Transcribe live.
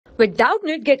With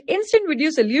Doubtnut, get instant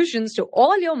video solutions to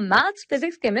all your maths,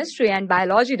 physics, chemistry, and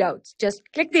biology doubts. Just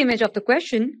click the image of the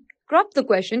question, crop the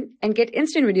question, and get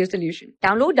instant video solution.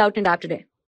 Download Doubtnut app today.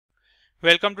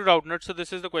 Welcome to Doubtnut. So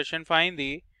this is the question. Find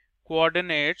the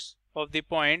coordinates of the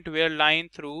point where line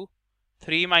through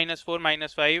 3 minus 4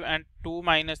 minus 5 and 2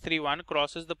 minus 3 1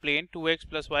 crosses the plane 2x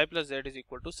plus y plus z is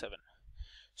equal to 7.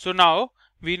 So now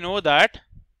we know that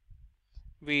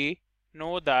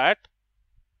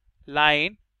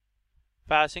line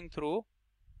passing through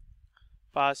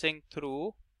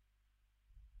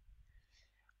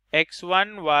x1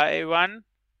 y1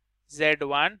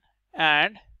 z1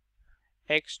 and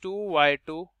x2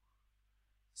 y2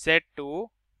 z2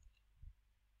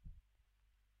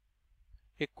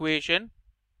 equation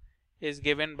is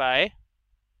given by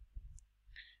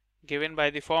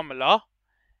the formula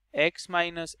x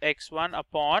minus x1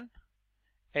 upon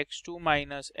x2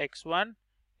 minus x1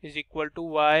 is equal to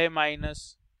y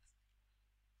minus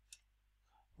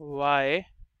y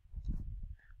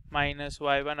minus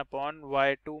y1 upon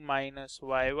y2 minus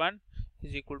y1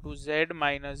 is equal to z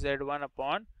minus z1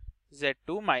 upon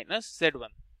z2 minus z1.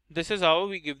 This is how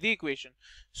we give the equation.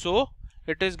 So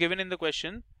it is given in the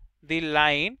question, the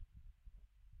line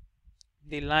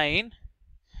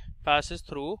passes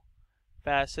through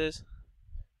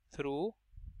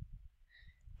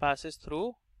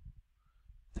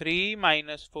 3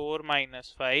 minus 4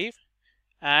 minus 5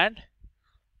 and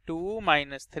 2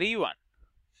 minus 3 1.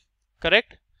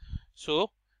 Correct? So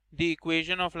the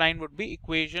equation of line would be,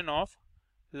 according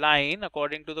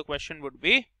to the question would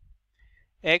be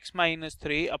x minus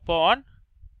 3 upon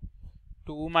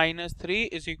 2 minus 3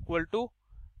 is equal to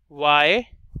y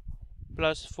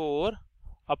plus 4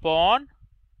 upon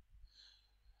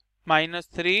minus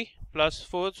 3 plus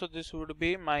 4. So this would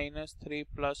be minus 3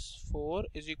 plus 4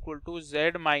 is equal to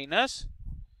z minus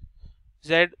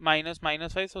minus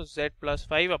 5. So z plus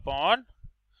 5 upon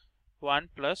 1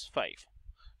 plus 5.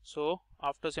 So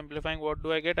after simplifying, what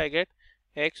do I get? I get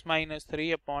x minus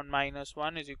 3 upon minus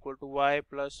 1 is equal to y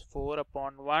plus 4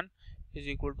 upon 1 is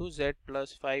equal to z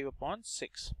plus 5 upon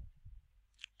 6.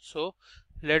 So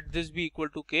let this be equal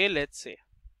to k, let's say.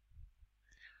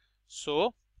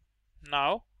 So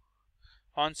now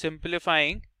on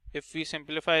simplifying, if we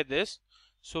simplify this,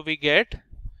 so we get,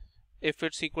 if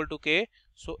it's equal to k,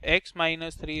 so x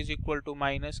minus 3 is equal to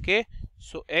minus k.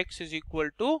 So x is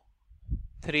equal to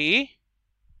 3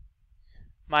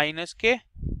 minus k.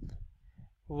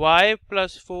 Y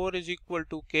plus 4 is equal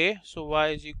to k. So y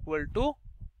is equal to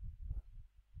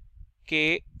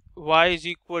k. Y is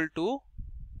equal to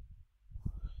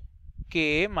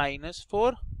k minus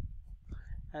 4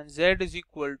 and z is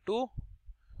equal to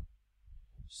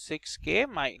 6k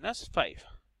minus 5.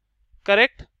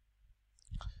 Correct?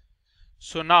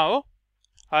 So now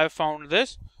I have found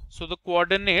this. So the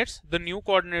coordinates, the new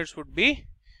coordinates would be,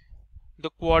 the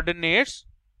coordinates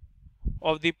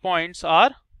of the points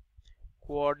are,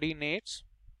 points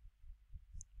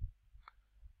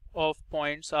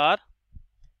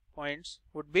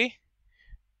would be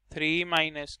 3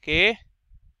 minus k,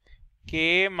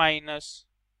 k minus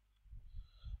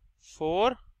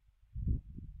 4,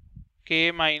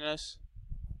 k minus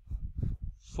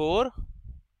 4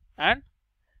 and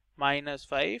minus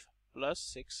 5 plus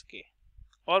 6k,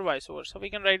 or vice versa. We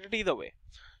can write it either way.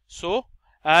 So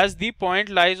as the point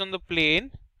lies on the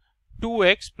plane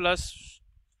 2x plus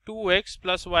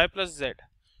y plus z.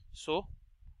 So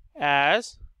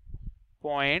as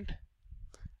point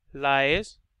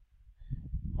lies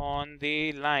on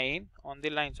the line,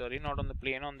 sorry, not on the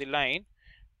plane, on the line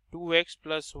 2x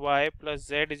plus y plus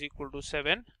z is equal to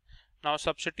 7. Now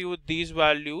substitute these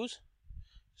values.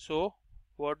 So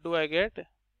what do I get?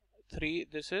 3,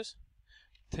 this is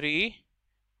 3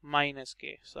 minus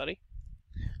k, sorry.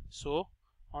 So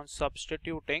on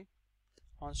substituting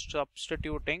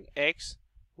x,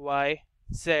 y,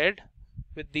 z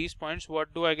with these points,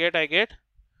 what do I get? I get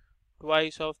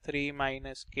twice of 3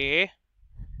 minus k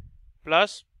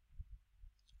plus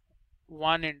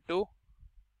 1 into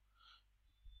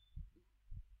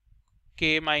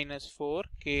k minus 4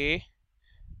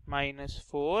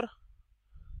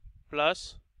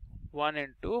 plus 1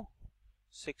 into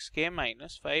 6k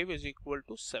minus 5 is equal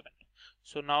to 7.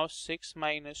 So now 6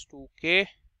 minus 2k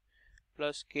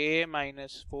plus k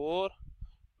minus 4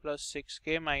 plus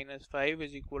 6k minus 5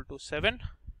 is equal to 7.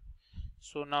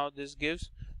 So now this gives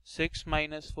 6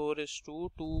 minus 4 is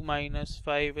 2, 2 minus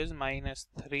 5 is minus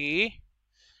 3,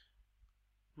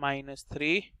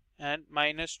 and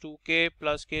minus 2k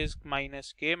plus k is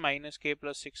minus k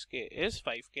plus 6k is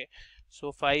 5k.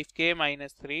 So 5k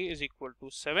minus 3 is equal to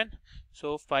 7.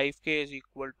 So 5k is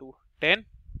equal to 10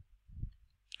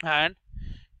 and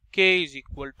k is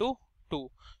equal to 2.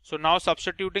 So now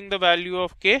substituting the value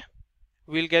of k,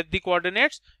 we'll get the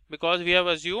coordinates because we have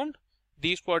assumed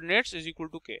these coordinates is equal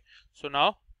to k. So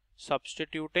now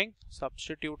substituting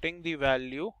the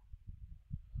value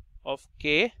of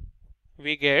k,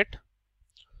 we get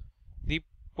the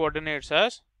coordinates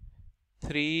as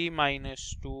 3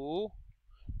 minus 2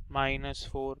 minus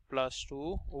 4 plus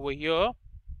 2 over here,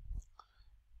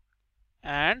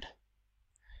 and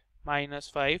minus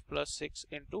 5 plus 6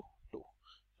 into 2.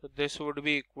 So this would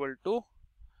be equal to,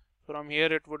 from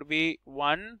here it would be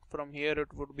 1, from here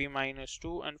it would be minus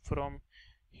 2, and from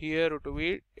here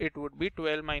it would be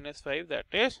 12 minus 5, that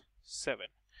is 7.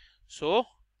 So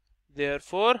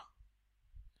therefore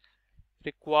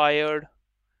required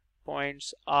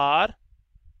points are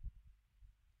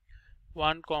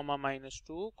 1, minus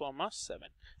 2, 7.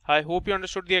 I hope you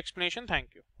understood the explanation.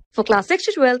 Thank you. For class 6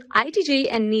 to 12, IIT JEE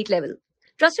and NEET level.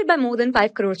 Trusted by more than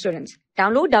 5 crore students.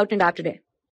 Download Doubtnut app today.